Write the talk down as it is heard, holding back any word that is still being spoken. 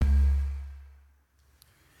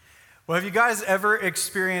Well, have you guys ever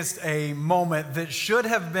experienced a moment that should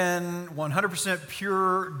have been 100%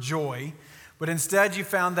 pure joy, but instead you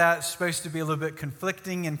found that supposed to be a little bit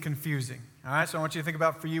conflicting and confusing? All right, so I want you to think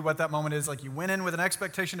about for you what that moment is. Like you went in with an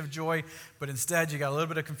expectation of joy, but instead you got a little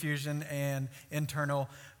bit of confusion and internal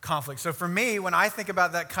conflict. So for me, when I think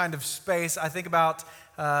about that kind of space, I think about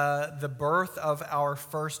the birth of our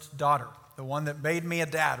first daughter. The one that made me a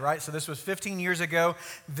dad, right? So this was 15 years ago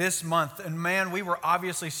this month. And man, we were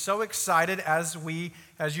obviously so excited as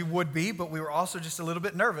you would be, but we were also just a little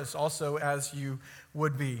bit nervous also as you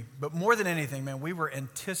would be. But more than anything, man, we were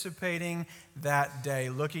anticipating that day,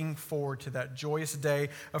 looking forward to that joyous day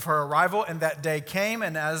of her arrival. And that day came,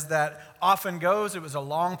 and as that often goes, it was a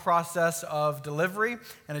long process of delivery.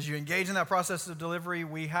 And as you engage in that process of delivery,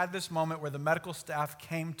 we had this moment where the medical staff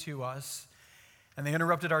came to us and they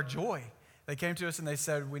interrupted our joy. They came to us and they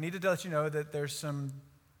said, we need to let you know that there's some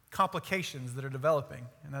complications that are developing.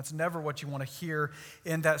 And that's never what you want to hear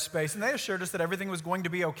in that space. And they assured us that everything was going to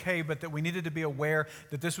be okay, but that we needed to be aware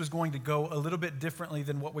that this was going to go a little bit differently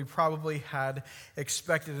than what we probably had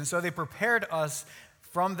expected. And so they prepared us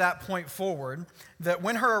from that point forward, that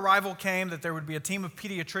when her arrival came, that there would be a team of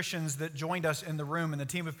pediatricians that joined us in the room, and the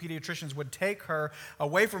team of pediatricians would take her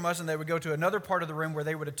away from us, and they would go to another part of the room where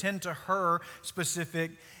they would attend to her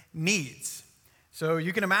specific needs. So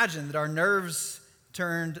you can imagine that our nerves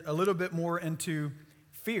turned a little bit more into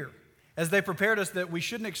fear as they prepared us that we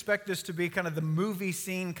shouldn't expect this to be kind of the movie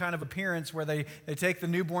scene kind of appearance where they take the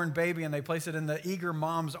newborn baby and they place it in the eager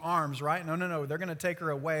mom's arms, right? No. They're going to take her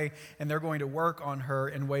away and they're going to work on her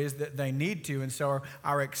in ways that they need to. And so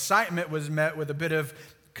our excitement was met with a bit of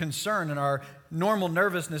concern, and our normal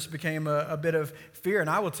nervousness became a bit of fear. And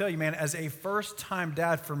I will tell you, man, as a first-time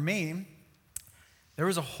dad for me, there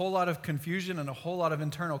was a whole lot of confusion and a whole lot of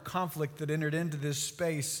internal conflict that entered into this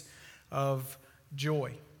space of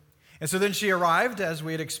joy. And so then she arrived as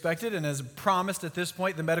we had expected, and as promised at this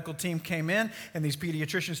point, the medical team came in, and these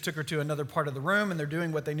pediatricians took her to another part of the room, and they're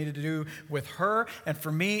doing what they needed to do with her. And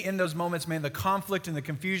for me, in those moments, man, the conflict and the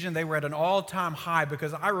confusion, they were at an all-time high,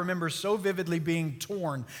 because I remember so vividly being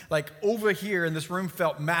torn. Like over here, and this room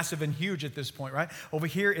felt massive and huge at this point, right? Over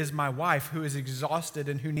here is my wife who is exhausted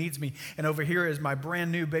and who needs me. And over here is my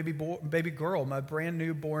brand new baby girl, my brand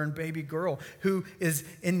new born baby girl who is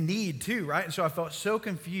in need too, right? And so I felt so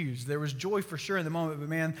confused. There was joy for sure in the moment, but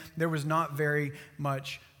man, there was not very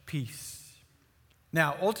much peace.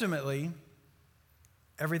 Now, ultimately,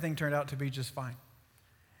 everything turned out to be just fine.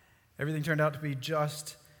 Everything turned out to be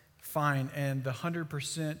just fine, and the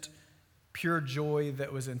 100% pure joy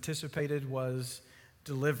that was anticipated was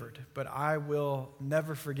delivered. But I will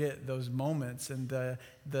never forget those moments and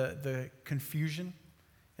the confusion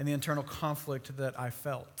and the internal conflict that I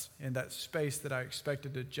felt in that space that I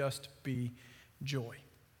expected to just be joy.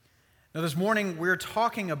 Now, this morning, we're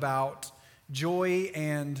talking about joy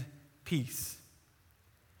and peace.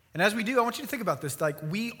 And as we do, I want you to think about this. Like,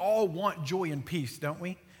 we all want joy and peace, don't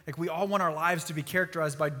we? Like, we all want our lives to be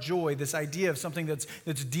characterized by joy, this idea of something that's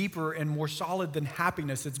deeper and more solid than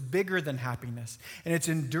happiness. It's bigger than happiness, and it's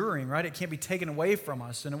enduring, right? It can't be taken away from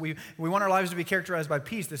us. And we want our lives to be characterized by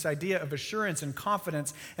peace, this idea of assurance and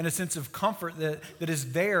confidence and a sense of comfort that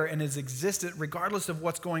is there and is existent regardless of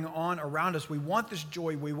what's going on around us. We want this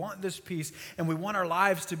joy, we want this peace, and we want our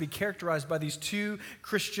lives to be characterized by these two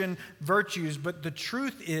Christian virtues. But the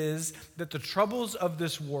truth is that the troubles of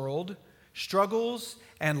this world, struggles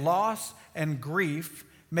and loss and grief,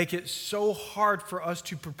 make it so hard for us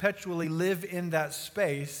to perpetually live in that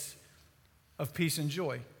space of peace and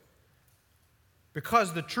joy.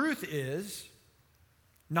 Because the truth is,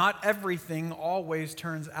 not everything always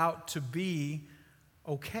turns out to be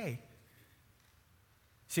okay.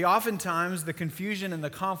 See, oftentimes the confusion and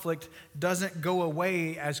the conflict doesn't go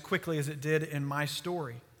away as quickly as it did in my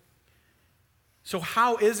story. So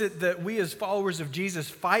how is it that we as followers of Jesus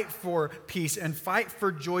fight for peace and fight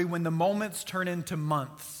for joy when the moments turn into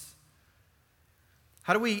months?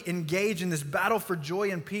 How do we engage in this battle for joy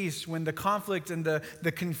and peace when the conflict and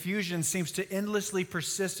the confusion seems to endlessly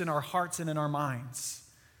persist in our hearts and in our minds?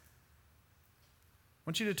 I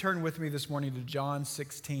want you to turn with me this morning to John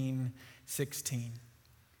 16:16.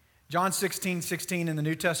 John 16:16 in the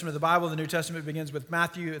New Testament of the Bible. The New Testament begins with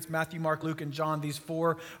Matthew. It's Matthew, Mark, Luke, and John. These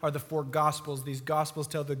four are the four Gospels. These Gospels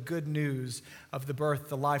tell the good news of the birth,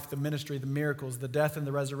 the life, the ministry, the miracles, the death, and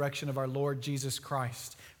the resurrection of our Lord Jesus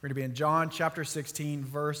Christ. We're going to be in John chapter 16,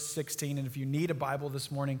 verse 16. And if you need a Bible this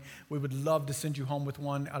morning, we would love to send you home with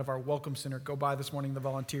one out of our Welcome Center. Go by this morning. The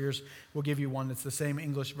volunteers will give you one. It's the same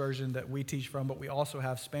English version that we teach from, but we also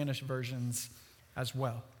have Spanish versions as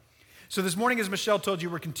well. So this morning, as Michelle told you,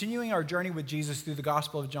 we're continuing our journey with Jesus through the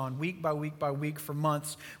Gospel of John, week by week by week for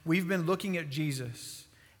months. We've been looking at Jesus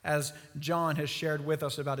as John has shared with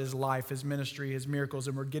us about his life, his ministry, his miracles,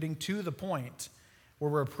 and we're getting to the point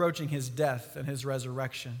where we're approaching his death and his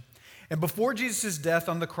resurrection. And before Jesus' death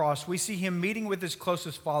on the cross, we see him meeting with his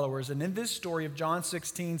closest followers. And in this story of John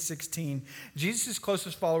 16:16, Jesus'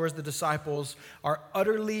 closest followers, the disciples, are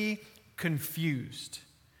utterly confused.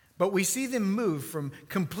 But we see them move from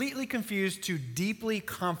completely confused to deeply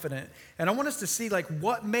confident. And I want us to see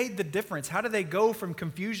what made the difference. How do they go from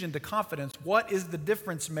confusion to confidence? What is the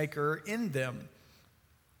difference maker in them?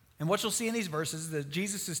 And what you'll see in these verses is that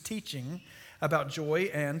Jesus is teaching about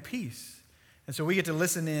joy and peace. And so we get to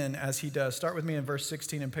listen in as he does. Start with me in verse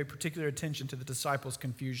 16 and pay particular attention to the disciples'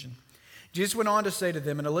 confusion. Jesus went on to say to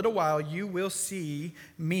them, "In a little while you will see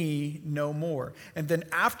me no more. And then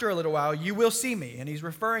after a little while you will see me." And he's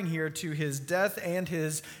referring here to his death and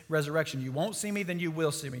his resurrection. You won't see me, then you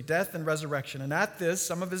will see me. Death and resurrection. And at this,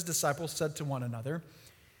 some of his disciples said to one another,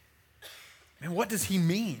 "Man, what does he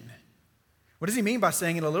mean? What does he mean by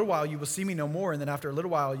saying, 'In a little while you will see me no more, and then after a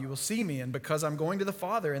little while you will see me, and because I'm going to the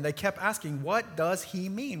Father?'" And they kept asking, "What does he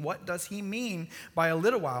mean? What does he mean by a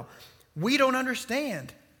little while? We don't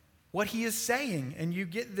understand what he is saying." And you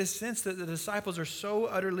get this sense that the disciples are so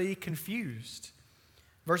utterly confused.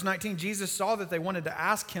 Verse 19, Jesus saw that they wanted to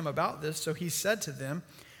ask him about this, so he said to them,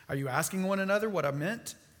 "Are you asking one another what I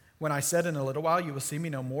meant when I said, 'In a little while you will see me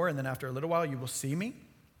no more, and then after a little while you will see me'?"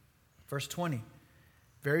 Verse 20,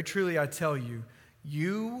 "Very truly I tell you,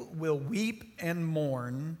 you will weep and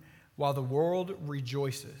mourn while the world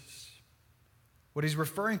rejoices." What he's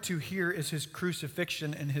referring to here is his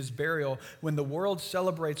crucifixion and his burial. When the world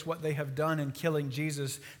celebrates what they have done in killing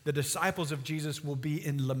Jesus, the disciples of Jesus will be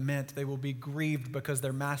in lament. They will be grieved because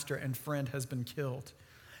their master and friend has been killed.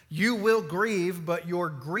 You will grieve, but your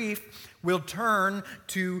grief will turn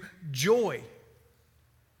to joy.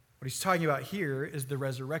 What he's talking about here is the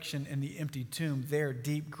resurrection and the empty tomb. Their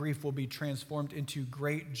deep grief will be transformed into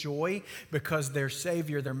great joy because their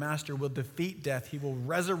Savior, their Master, will defeat death. He will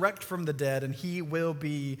resurrect from the dead, and he will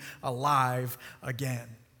be alive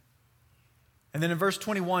again. And then in verse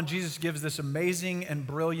 21, Jesus gives this amazing and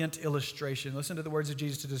brilliant illustration. Listen to the words of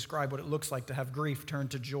Jesus to describe what it looks like to have grief turn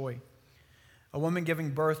to joy. "A woman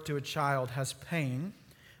giving birth to a child has pain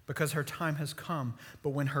because her time has come. But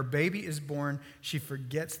when her baby is born, she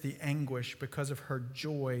forgets the anguish because of her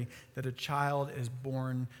joy that a child is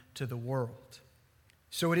born to the world.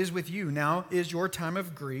 So it is with you. Now is your time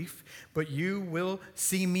of grief, but you will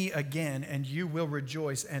see me again, and you will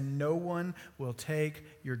rejoice, and no one will take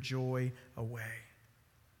your joy away."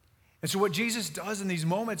 And so what Jesus does in these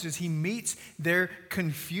moments is he meets their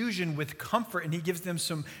confusion with comfort, and he gives them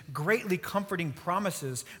some greatly comforting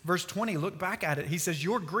promises. Verse 20, look back at it. He says,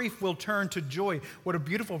 "Your grief will turn to joy." What a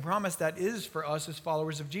beautiful promise that is for us as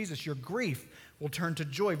followers of Jesus. Your grief will turn to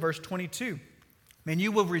joy. Verse 22, "Man,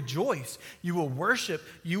 you will rejoice, you will worship,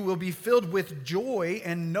 you will be filled with joy,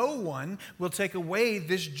 and no one will take away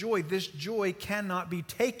this joy. This joy cannot be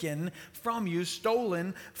taken from you,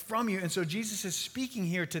 stolen from you." And so Jesus is speaking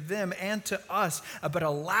here to them and to us about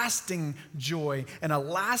a lasting joy and a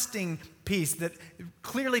lasting peace that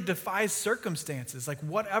clearly defies circumstances. Like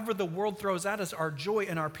whatever the world throws at us, our joy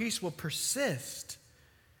and our peace will persist,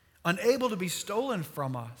 unable to be stolen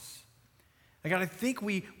from us. I think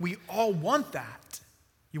we all want that.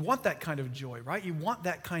 You want that kind of joy, right? You want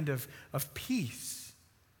that kind of peace.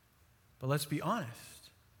 But let's be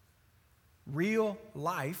honest. Real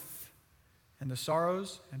life and the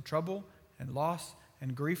sorrows and trouble and loss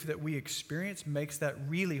and grief that we experience makes that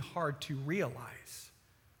really hard to realize.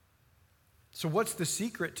 So what's the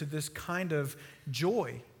secret to this kind of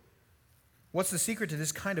joy? What's the secret to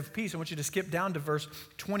this kind of peace? I want you to skip down to verse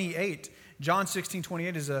 28. John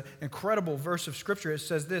 16:28 is an incredible verse of Scripture. It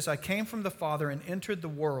says this, "I came from the Father and entered the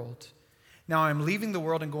world. Now I am leaving the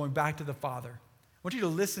world and going back to the Father." I want you to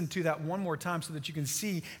listen to that one more time so that you can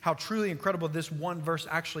see how truly incredible this one verse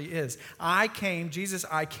actually is. I came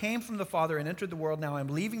from the Father and entered the world. Now I'm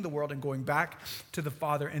leaving the world and going back to the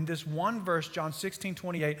Father. And this one verse, John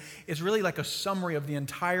 16:28, is really like a summary of the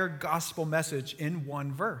entire gospel message in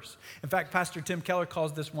one verse. In fact, Pastor Tim Keller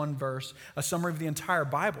calls this one verse a summary of the entire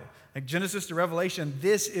Bible. Like Genesis to Revelation,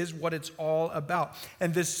 this is what it's all about.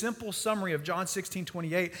 And this simple summary of John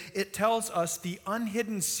 16:28, it tells us the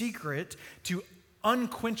unhidden secret to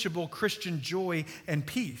unquenchable Christian joy and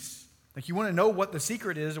peace. Like you want to know what the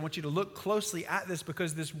secret is, I want you to look closely at this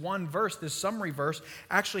because this one verse, this summary verse,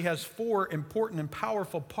 actually has four important and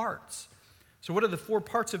powerful parts. So what are the four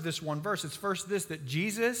parts of this one verse? It's first this, that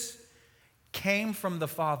Jesus came from the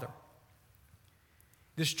Father.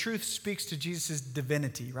 This truth speaks to Jesus'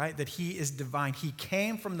 divinity, right? That he is divine. He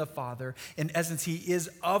came from the Father. In essence, he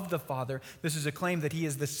is of the Father. This is a claim that he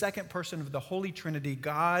is the second person of the Holy Trinity,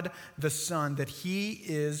 God the Son, that he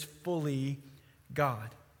is fully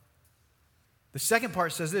God. The second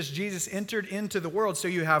part says this: Jesus entered into the world. So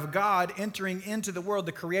you have God entering into the world,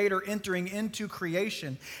 the Creator entering into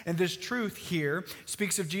creation. And this truth here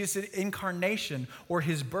speaks of Jesus' incarnation or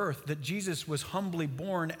his birth, that Jesus was humbly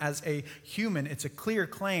born as a human. It's a clear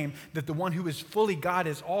claim that the one who is fully God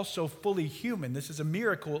is also fully human. This is a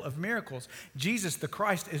miracle of miracles. Jesus, the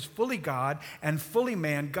Christ, is fully God and fully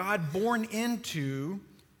man, God born into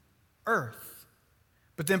earth.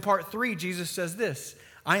 But then part 3, Jesus says this: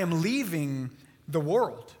 I am leaving the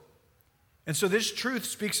world. And so this truth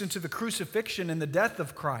speaks into the crucifixion and the death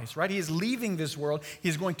of Christ, right? He is leaving this world. He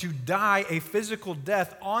is going to die a physical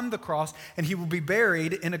death on the cross, and he will be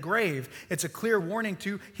buried in a grave. It's a clear warning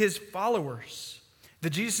to his followers that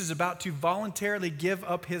Jesus is about to voluntarily give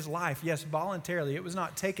up his life. Yes, voluntarily. It was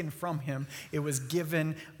not taken from him. It was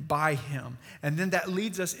given by him. And then that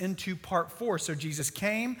leads us into part 4. So Jesus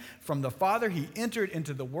came from the Father. He entered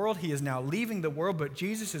into the world. He is now leaving the world, but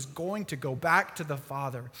Jesus is going to go back to the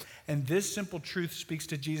Father. And this simple truth speaks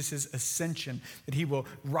to Jesus' ascension, that he will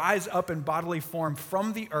rise up in bodily form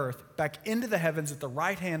from the earth back into the heavens at the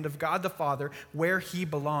right hand of God the Father, where he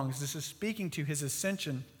belongs. This is speaking to his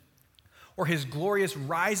ascension, or his glorious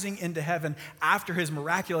rising into heaven after his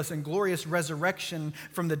miraculous and glorious resurrection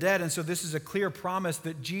from the dead. And so this is a clear promise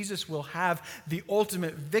that Jesus will have the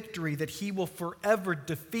ultimate victory, that he will forever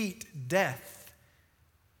defeat death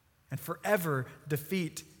and forever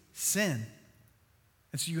defeat sin.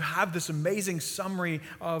 And so you have this amazing summary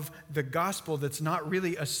of the gospel that's not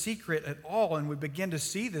really a secret at all. And we begin to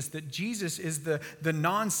see this, that Jesus is the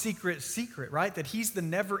non-secret secret, right? That he's the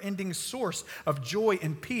never-ending source of joy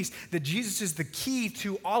and peace. That Jesus is the key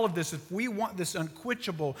to all of this. If we want this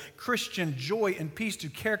unquenchable Christian joy and peace to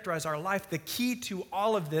characterize our life, the key to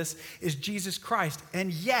all of this is Jesus Christ.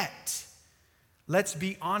 And yet, let's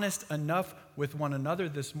be honest enough with one another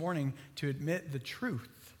this morning to admit the truth,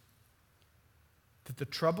 that the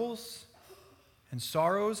troubles and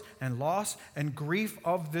sorrows and loss and grief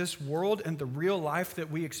of this world and the real life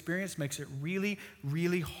that we experience makes it really,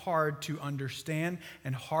 really hard to understand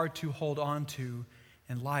and hard to hold on to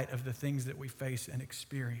in light of the things that we face and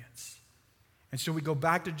experience. And so we go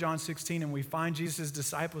back to John 16 and we find Jesus'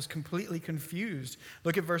 disciples completely confused.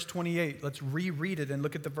 Look at verse 28. Let's reread it and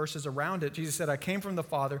look at the verses around it. Jesus said, I came from the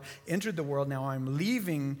Father, entered the world, now I'm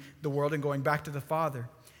leaving the world and going back to the Father.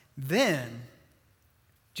 Then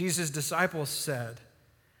Jesus' disciples said,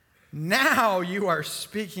 now you are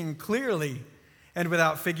speaking clearly and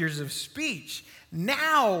without figures of speech.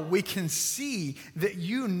 Now we can see that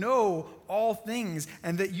you know all things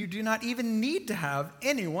and that you do not even need to have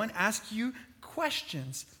anyone ask you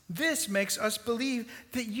questions. This makes us believe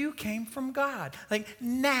that you came from God. Like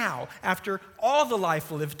now, after all the life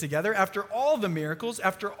lived together, after all the miracles,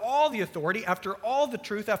 after all the authority, after all the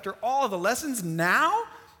truth, after all the lessons, now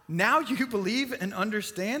you believe and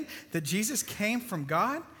understand that Jesus came from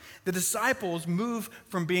God? The disciples move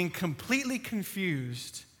from being completely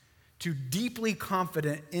confused to deeply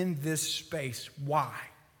confident in this space. Why?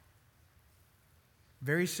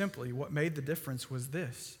 Very simply, what made the difference was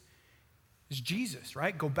this. It's Jesus,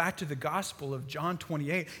 right? Go back to the gospel of John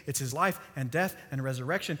 28. It's his life and death and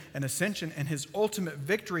resurrection and ascension and his ultimate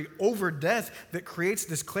victory over death that creates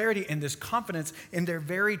this clarity and this confidence in their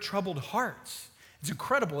very troubled hearts. It's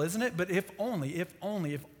incredible, isn't it? But if only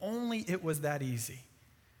it was that easy.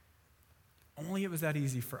 Only it was that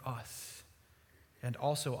easy for us. And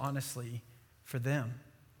also, honestly, for them.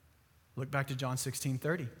 Look back to John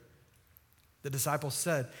 16:30. The disciples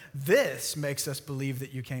said, this makes us believe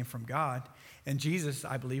that you came from God. And Jesus,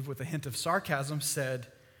 I believe, with a hint of sarcasm, said,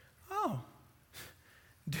 oh,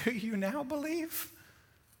 do you now believe?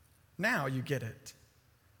 Now you get it.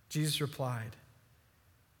 Jesus replied,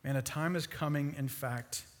 man, a time is coming, in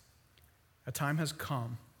fact, a time has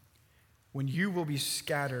come when you will be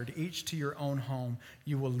scattered, each to your own home.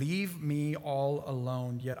 You will leave me all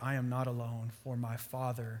alone, yet I am not alone, for my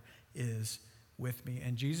Father is with me.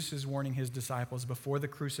 And Jesus is warning his disciples before the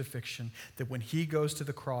crucifixion that when he goes to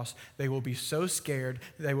the cross, they will be so scared,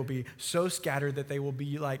 they will be so scattered that they will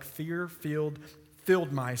be like fear-filled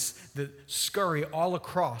field mice that scurry all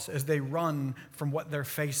across as they run from what they're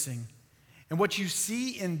facing. And what you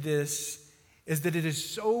see in this is that it is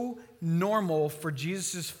so normal for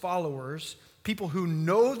Jesus' followers, people who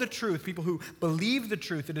know the truth, people who believe the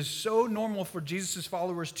truth, it is so normal for Jesus'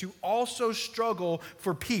 followers to also struggle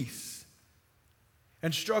for peace.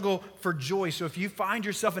 and struggle for joy. So if you find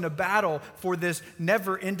yourself in a battle for this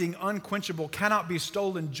never-ending, unquenchable, cannot be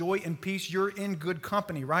stolen joy and peace, you're in good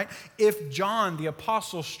company, right? If John the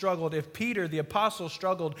apostle struggled, if Peter the apostle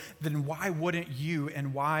struggled, then why wouldn't you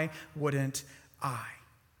and why wouldn't I?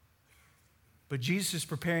 But Jesus is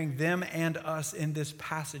preparing them and us in this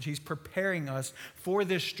passage. He's preparing us for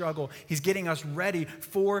this struggle. He's getting us ready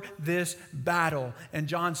for this battle. And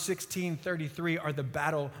John 16:33 are the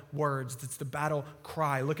battle words. It's the battle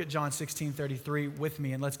cry. Look at John 16:33 with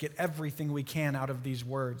me, and let's get everything we can out of these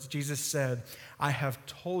words. Jesus said, I have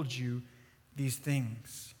told you these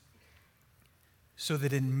things so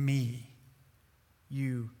that in me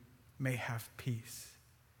you may have peace.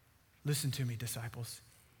 Listen to me, disciples.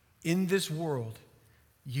 In this world,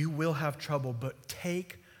 you will have trouble, but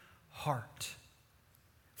take heart,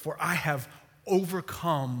 for I have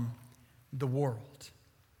overcome the world.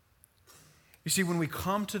 You see, when we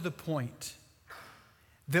come to the point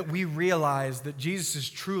that we realize that Jesus is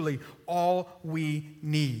truly all we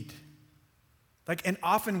need, and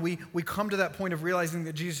often we come to that point of realizing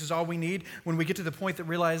that Jesus is all we need when we get to the point that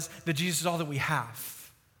realize that Jesus is all that we have.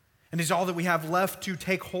 And He's all that we have left to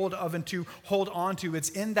take hold of and to hold on to. It's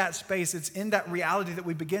in that space, it's in that reality that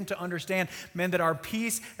we begin to understand, man, that our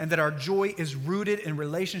peace and that our joy is rooted in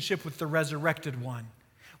relationship with the resurrected one.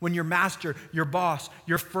 When your master, your boss,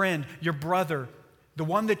 your friend, your brother, the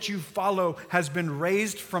one that you follow has been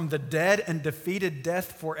raised from the dead and defeated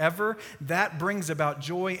death forever, that brings about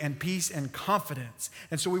joy and peace and confidence.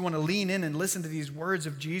 And so we want to lean in and listen to these words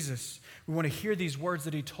of Jesus. We want to hear these words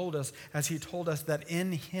that He told us as He told us that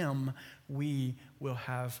in Him we will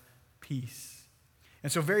have peace.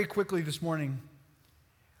 And so very quickly this morning,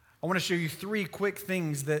 I want to show you three quick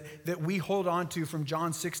things that we hold on to from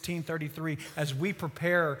John 16:33 as we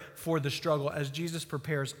prepare for the struggle, as Jesus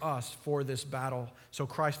prepares us for this battle. So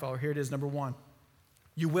Christ follower, here it is, number one.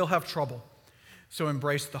 You will have trouble, so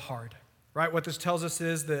embrace the hard. Right? What this tells us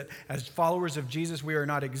is that as followers of Jesus, we are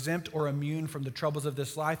not exempt or immune from the troubles of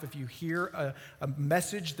this life. If you hear a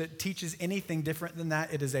message that teaches anything different than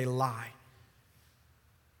that, it is a lie.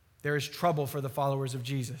 There is trouble for the followers of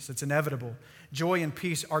Jesus. It's inevitable. Joy and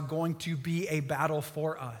peace are going to be a battle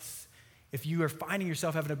for us. If you are finding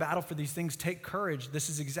yourself having a battle for these things, take courage. This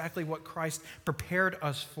is exactly what Christ prepared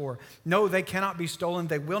us for. No, they cannot be stolen.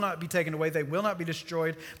 They will not be taken away. They will not be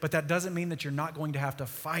destroyed. But that doesn't mean that you're not going to have to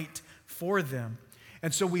fight for them.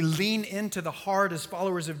 And so we lean into the hard as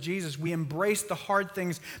followers of Jesus. We embrace the hard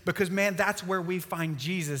things because, man, that's where we find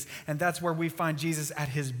Jesus. And that's where we find Jesus at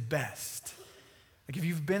His best. Like if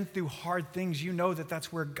you've been through hard things, you know that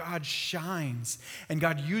that's where God shines. And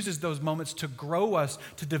God uses those moments to grow us,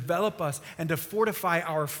 to develop us, and to fortify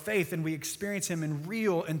our faith. And we experience Him in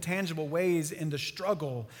real and tangible ways in the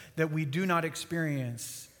struggle that we do not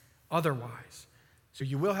experience otherwise. So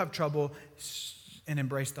you will have trouble, and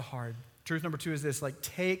embrace the hard. Truth number two is this,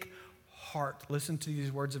 take heart. Listen to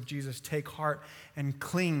these words of Jesus. Take heart and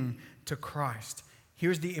cling to Christ.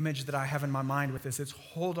 Here's the image that I have in my mind with this. It's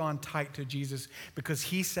hold on tight to Jesus because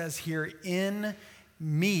He says here, in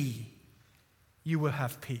me, you will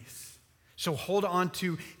have peace. So hold on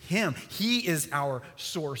to Him. He is our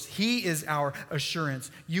source. He is our assurance.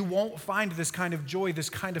 You won't find this kind of joy, this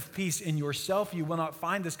kind of peace in yourself. You will not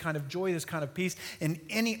find this kind of joy, this kind of peace in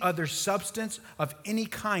any other substance of any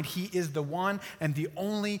kind. He is the one and the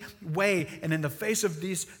only way. And in the face of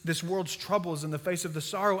this world's troubles, in the face of the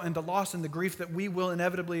sorrow and the loss and the grief that we will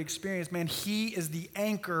inevitably experience, man, He is the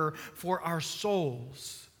anchor for our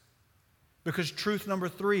souls. Because truth number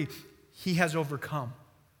three, He has overcome.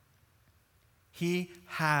 He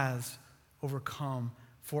has overcome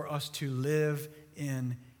for us to live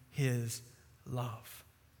in His love.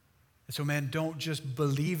 And so, man, don't just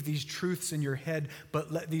believe these truths in your head,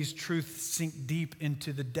 but let these truths sink deep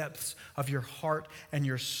into the depths of your heart and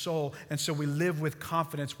your soul. And so we live with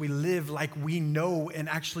confidence. We live like we know and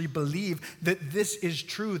actually believe that this is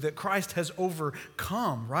true, that Christ has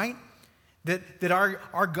overcome, right? That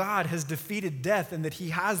our God has defeated death and that He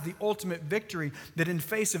has the ultimate victory, that in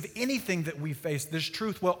face of anything that we face, this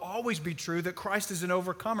truth will always be true, that Christ is an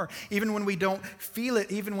overcomer. Even when we don't feel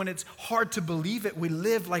it, even when it's hard to believe it, we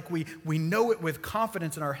live like we know it with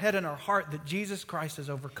confidence in our head and our heart that Jesus Christ has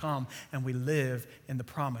overcome, and we live in the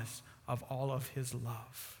promise of all of His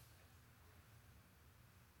love.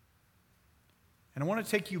 And I want to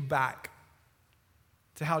take you back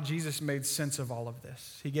to how Jesus made sense of all of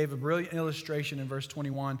this. He gave a brilliant illustration in verse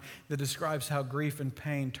 21 that describes how grief and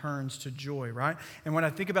pain turns to joy, right? And when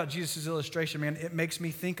I think about Jesus' illustration, man, it makes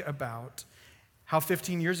me think about how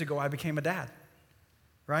 15 years ago I became a dad,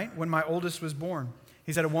 right? When my oldest was born.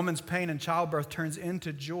 He said a woman's pain in childbirth turns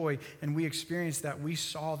into joy, and we experienced that. We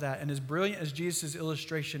saw that. And as brilliant as Jesus'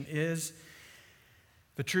 illustration is,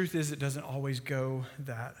 the truth is it doesn't always go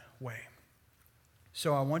that way.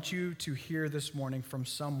 So I want you to hear this morning from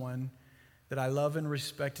someone that I love and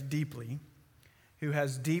respect deeply, who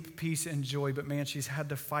has deep peace and joy, but man, she's had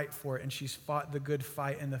to fight for it, and she's fought the good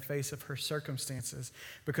fight in the face of her circumstances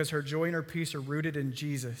because her joy and her peace are rooted in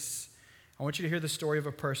Jesus. I want you to hear the story of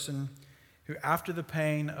a person who, after the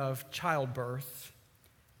pain of childbirth,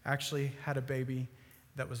 actually had a baby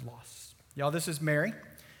that was lost. Y'all, this is Mary,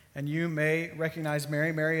 and you may recognize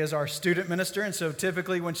Mary. Mary is our student minister, and so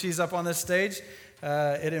typically when she's up on this stage,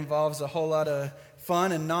 it involves a whole lot of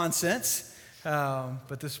fun and nonsense.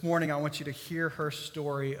 But this morning, I want you to hear her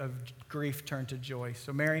story of grief turned to joy.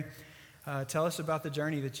 So Mary, tell us about the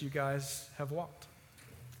journey that you guys have walked.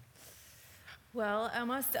 Well,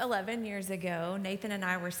 almost 11 years ago, Nathan and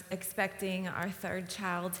I were expecting our third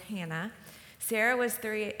child, Hannah. Sarah was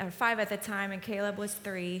 5 at the time, and Caleb was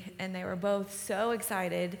 3, and they were both so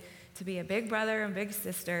excited to be a big brother and big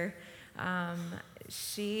sister.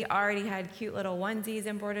 She already had cute little onesies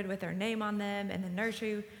embroidered with her name on them, and the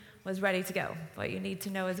nursery was ready to go. What you need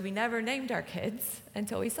to know is we never named our kids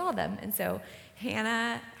until we saw them. And so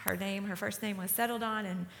Hannah, her first name was settled on,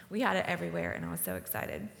 and we had it everywhere, and I was so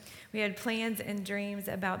excited. We had plans and dreams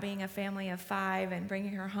about being a family of 5 and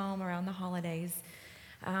bringing her home around the holidays.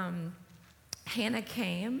 Hannah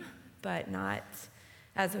came, but not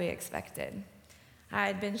as we expected. I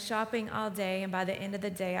had been shopping all day, and by the end of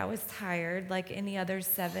the day, I was tired, like any other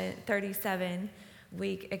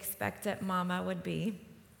 37-week expectant mama would be.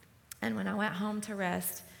 And when I went home to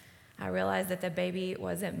rest, I realized that the baby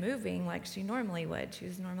wasn't moving like she normally would. She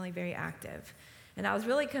was normally very active. And I was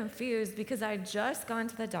really confused because I had just gone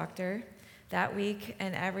to the doctor that week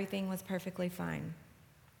and everything was perfectly fine.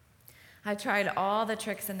 I tried all the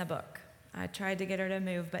tricks in the book. I tried to get her to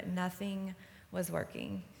move, but nothing was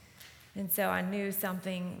working. And so I knew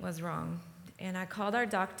something was wrong. And I called our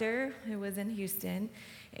doctor, who was in Houston,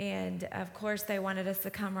 and of course they wanted us to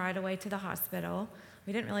come right away to the hospital.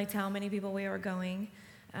 We didn't really tell many people we were going,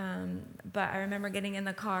 but I remember getting in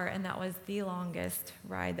the car, and that was the longest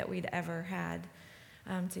ride that we'd ever had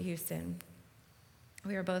to Houston.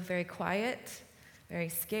 We were both very quiet, very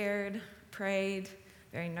scared, prayed,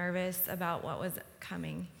 very nervous about what was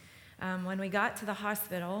coming. When we got to the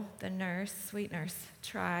hospital, the nurse, sweet nurse,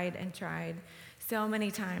 tried and tried so many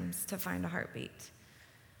times to find a heartbeat,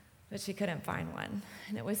 but she couldn't find one.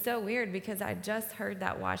 And it was so weird because I just heard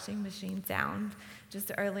that washing machine sound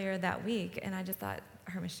just earlier that week, and I just thought,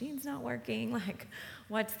 her machine's not working, like,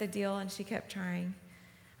 what's the deal? And she kept trying,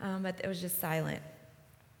 but it was just silent.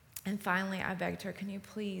 And finally, I begged her, can you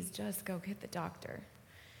please just go get the doctor?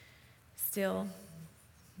 Still,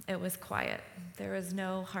 it was quiet. There was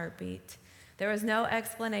no heartbeat. There was no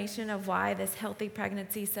explanation of why this healthy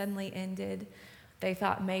pregnancy suddenly ended. They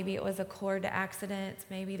thought maybe it was a cord accident,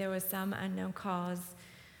 maybe there was some unknown cause.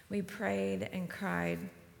 We prayed and cried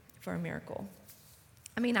for a miracle.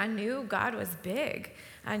 I mean, I knew God was big.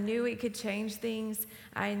 I knew he could change things.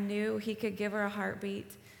 I knew he could give her a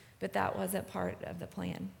heartbeat, but that wasn't part of the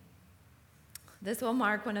plan. This will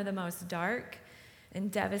mark one of the most dark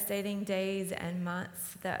and devastating days and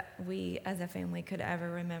months that we as a family could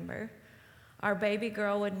ever remember. Our baby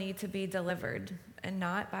girl would need to be delivered, and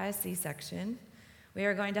not by a C-section. We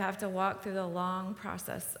are going to have to walk through the long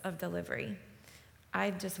process of delivery.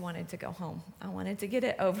 I just wanted to go home. I wanted to get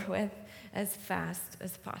it over with as fast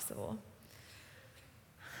as possible.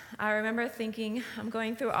 I remember thinking, I'm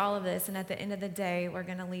going through all of this, and at the end of the day, we're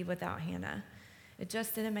going to leave without Hannah. It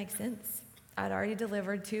just didn't make sense. I'd already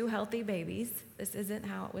delivered 2 healthy babies. This isn't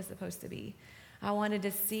how it was supposed to be. I wanted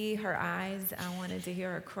to see her eyes. I wanted to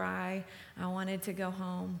hear her cry. I wanted to go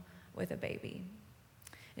home with a baby.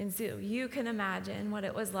 And so you can imagine what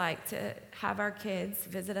it was like to have our kids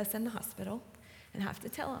visit us in the hospital and have to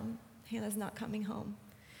tell them, Hannah's not coming home.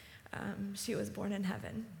 She was born in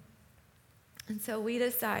heaven. And so we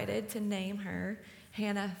decided to name her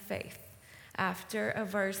Hannah Faith, after a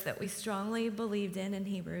verse that we strongly believed in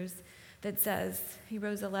Hebrews that says,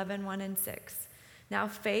 Hebrews 11:1-6. Now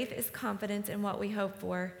faith is confidence in what we hope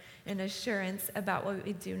for and assurance about what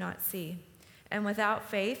we do not see. And without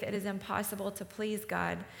faith, it is impossible to please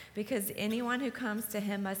God, because anyone who comes to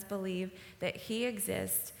him must believe that he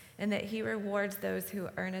exists and that he rewards those who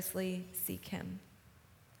earnestly seek him.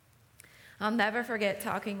 I'll never forget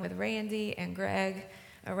talking with Randy and Greg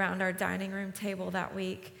around our dining room table that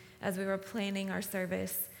week as we were planning our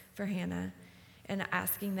service for Hannah and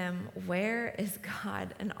asking them, where is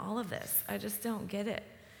God in all of this? I just don't get it.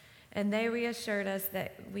 And they reassured us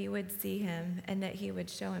that we would see him and that he would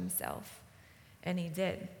show himself. And he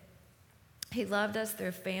did. He loved us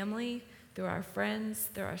through family, through our friends,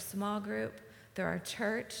 through our small group, through our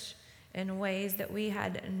church, in ways that we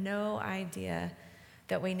had no idea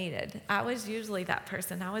that we needed. I was usually that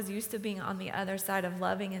person. I was used to being on the other side of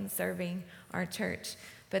loving and serving our church.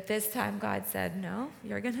 But this time God said, no,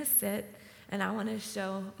 you're going to sit, and I want to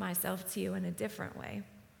show myself to you in a different way.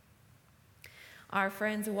 Our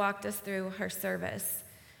friends walked us through her service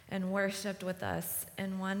and worshiped with us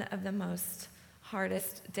in one of the most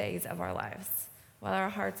hardest days of our lives while our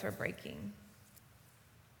hearts were breaking.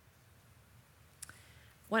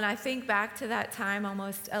 When I think back to that time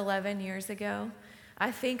almost 11 years ago,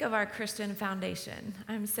 I think of our Christian foundation.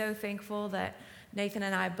 I'm so thankful that Nathan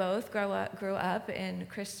and I both grew up in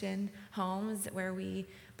Christian homes where we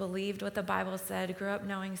believed what the Bible said, grew up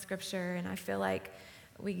knowing Scripture, and I feel like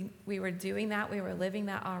we were doing that, we were living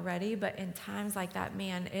that already, but in times like that,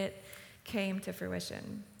 man, it came to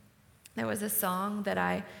fruition. There was a song that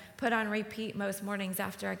I put on repeat most mornings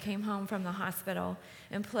after I came home from the hospital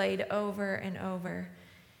and played over and over.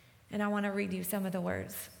 And I want to read you some of the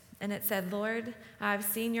words. And it said, Lord, I've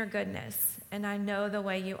seen your goodness, and I know the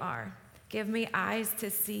way you are. Give me eyes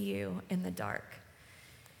to see you in the dark.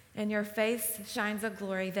 And your face shines a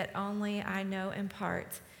glory that only I know in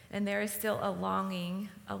part, and there is still a longing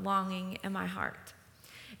in my heart.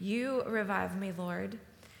 You revive me, Lord.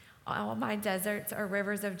 All my deserts are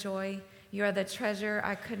rivers of joy. You are the treasure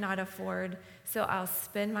I could not afford, so I'll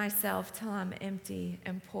spend myself till I'm empty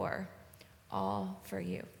and poor, all for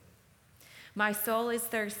you. My soul is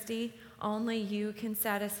thirsty, only you can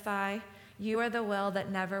satisfy. You are the well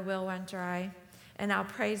that never will run dry, and I'll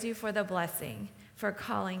praise you for the blessing, for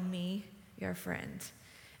calling me your friend.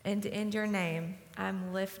 And in your name,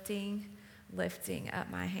 I'm lifting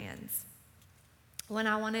up my hands. When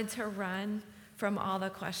I wanted to run from all the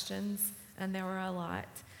questions, and there were a lot,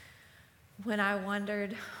 when I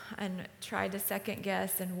wondered and tried to second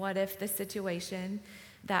guess and what if the situation,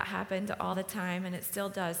 that happened all the time, and it still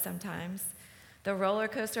does sometimes. The roller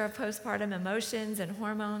coaster of postpartum emotions and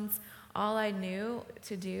hormones, all I knew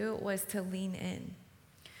to do was to lean in.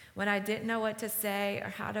 When I didn't know what to say or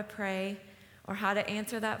how to pray or how to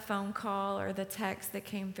answer that phone call or the text that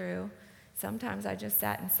came through, sometimes I just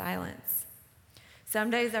sat in silence. Some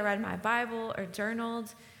days I read my Bible or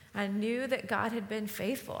journaled. I knew that God had been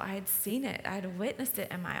faithful. I had seen it. I had witnessed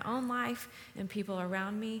it in my own life and people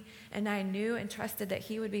around me, and I knew and trusted that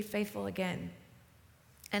he would be faithful again.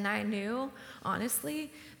 And I knew, honestly,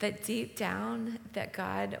 that deep down that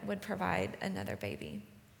God would provide another baby.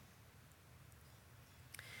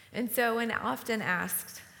 And so when often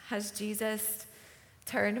asked, has Jesus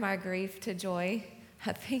turned my grief to joy?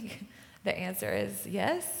 I think the answer is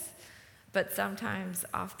yes, but sometimes,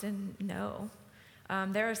 often, no.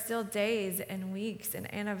 There are still days and weeks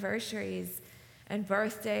and anniversaries and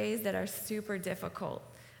birthdays that are super difficult.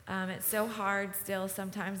 It's so hard still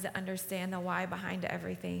sometimes to understand the why behind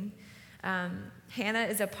everything. Hannah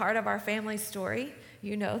is a part of our family story.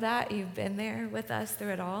 You know that. You've been there with us through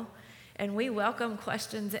it all. And we welcome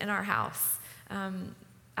questions in our house.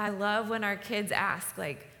 I love when our kids ask,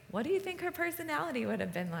 like, what do you think her personality would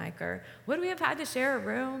have been like? Or would we have had to share a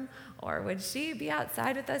room? Or would she be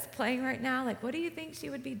outside with us playing right now? Like, what do you think she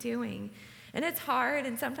would be doing? And it's hard,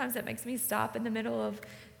 and sometimes it makes me stop in the middle of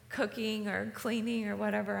cooking or cleaning or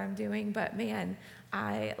whatever I'm doing. But man,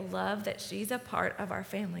 I love that she's a part of our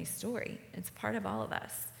family story. It's part of all of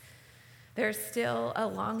us. There's still a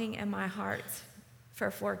longing in my heart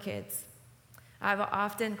for 4 kids. I've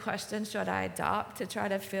often questioned, should I adopt to try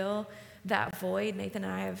to fill that void? Nathan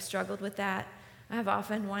and I have struggled with that. I've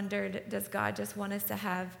often wondered, does God just want us to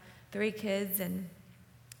have 3 kids? And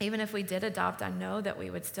even if we did adopt, I know that we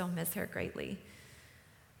would still miss her greatly.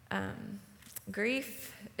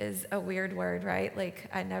 Grief is a weird word, right? Like,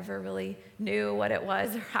 I never really knew what it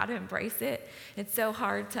was or how to embrace it. It's so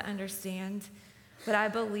hard to understand. But I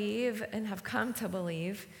believe and have come to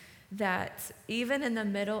believe that even in the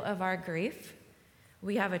middle of our grief,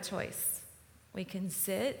 we have a choice. We can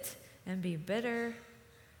sit and be bitter.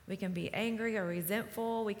 We can be angry or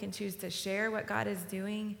resentful. We can choose to share what God is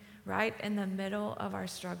doing right in the middle of our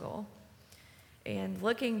struggle. And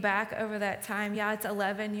looking back over that time, yeah, it's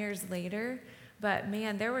 11 years later, but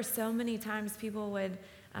man, there were so many times people would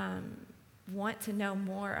want to know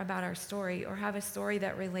more about our story or have a story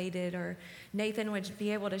that related, or Nathan would be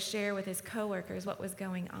able to share with his coworkers what was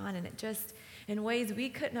going on. And it just, in ways we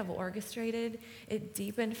couldn't have orchestrated, it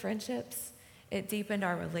deepened friendships, it deepened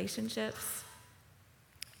our relationships.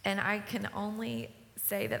 And I can only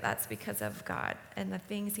say that that's because of God and the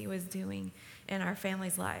things he was doing in our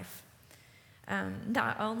family's life.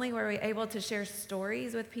 Not only were we able to share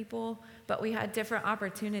stories with people, but we had different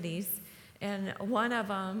opportunities. And one of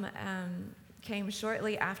them came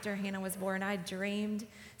shortly after Hannah was born. I dreamed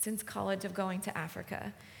since college of going to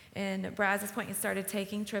Africa. And Brazos Point started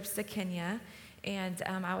taking trips to Kenya, and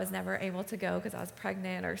I was never able to go because I was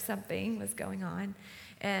pregnant or something was going on.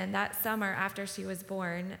 And that summer after she was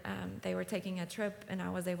born, they were taking a trip, and I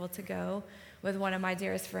was able to go with one of my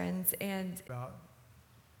dearest friends. And About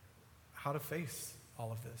how to face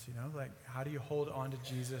all of this, like how do you hold on to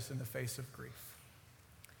Jesus in the face of grief?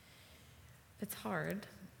 it's hard.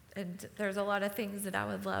 And there's a lot of things that I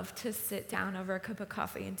would love to sit down over a cup of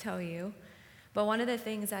coffee and tell you. But one of the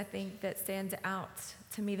things I think that stands out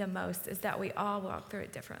to me the most is that we all walk through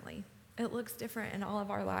it differently. It looks different in all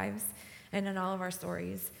of our lives and in all of our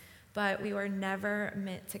stories, but we were never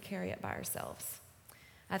meant to carry it by ourselves.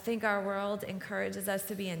 I think our world encourages us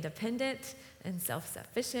to be independent and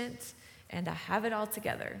self-sufficient and to have it all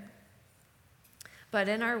together. But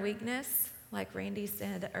in our weakness, like Randy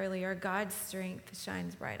said earlier, God's strength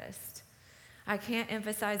shines brightest. I can't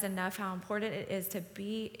emphasize enough how important it is to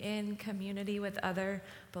be in community with other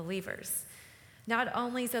believers. Not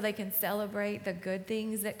only so they can celebrate the good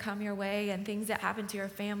things that come your way and things that happen to your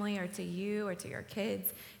family or to you or to your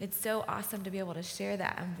kids. It's so awesome to be able to share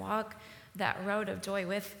that and walk that road of joy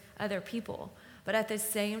with other people. But at the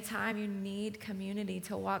same time, you need community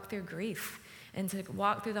to walk through grief and to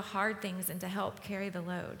walk through the hard things and to help carry the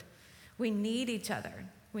load. We need each other.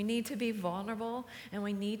 We need to be vulnerable, and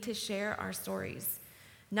we need to share our stories.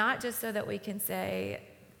 Not just so that we can say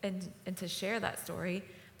and to share that story,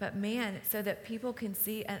 but man, so that people can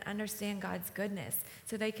see and understand God's goodness,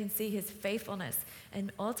 so they can see his faithfulness,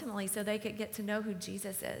 and ultimately so they could get to know who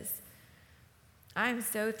Jesus is. I'm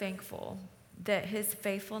so thankful that his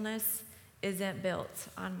faithfulness isn't built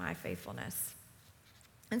on my faithfulness.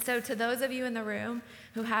 And so to those of you in the room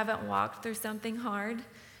who haven't walked through something hard,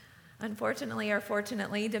 unfortunately or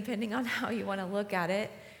fortunately, depending on how you want to look at it,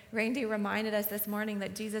 Randy reminded us this morning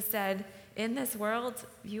that Jesus said, in this world,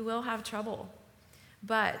 you will have trouble.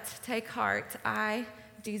 But take heart, I,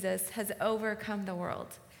 Jesus, has overcome the world.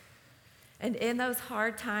 And in those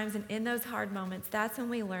hard times and in those hard moments, that's when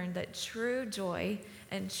we learn that true joy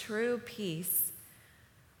and true peace,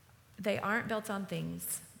 they aren't built on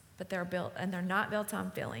things, but they're not built on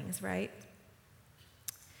feelings, right?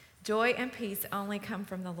 Joy and peace only come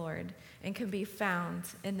from the Lord and can be found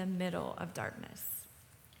in the middle of darkness.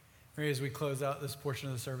 Mary, as we close out this portion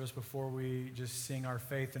of the service, before we just sing our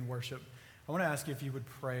faith and worship, I want to ask you if you would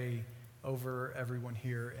pray over everyone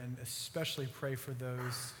here, and especially pray for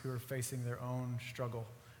those who are facing their own struggle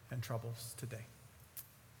and troubles today.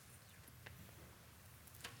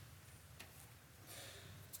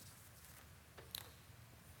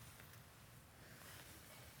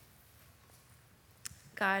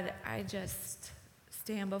 God, I just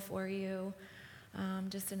stand before you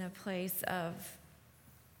just in a place of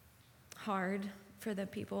hard for the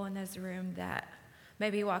people in this room that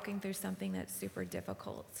may be walking through something that's super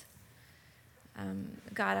difficult.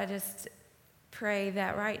 God, I just pray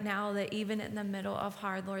that right now, that even in the middle of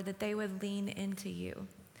hard, Lord, that they would lean into you,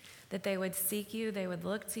 that they would seek you, they would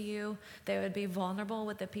look to you, they would be vulnerable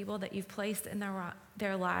with the people that you've placed in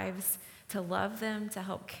their lives, to love them, to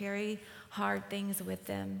help carry hard things with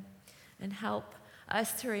them, and help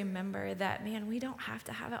us to remember that, man, we don't have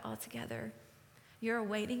to have it all together. You're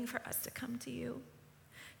waiting for us to come to you,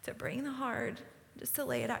 to bring the hard, just to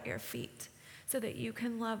lay it at your feet so that you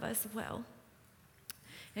can love us well.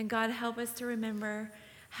 And God, help us to remember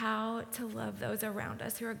how to love those around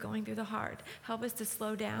us who are going through the hard. Help us to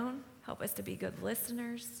slow down. Help us to be good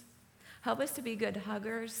listeners. Help us to be good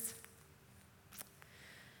huggers.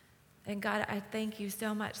 And God, I thank you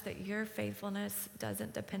so much that your faithfulness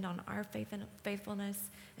doesn't depend on our faithfulness,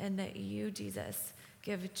 and that you, Jesus,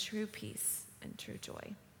 give true peace and true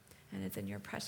joy. And it's in your precious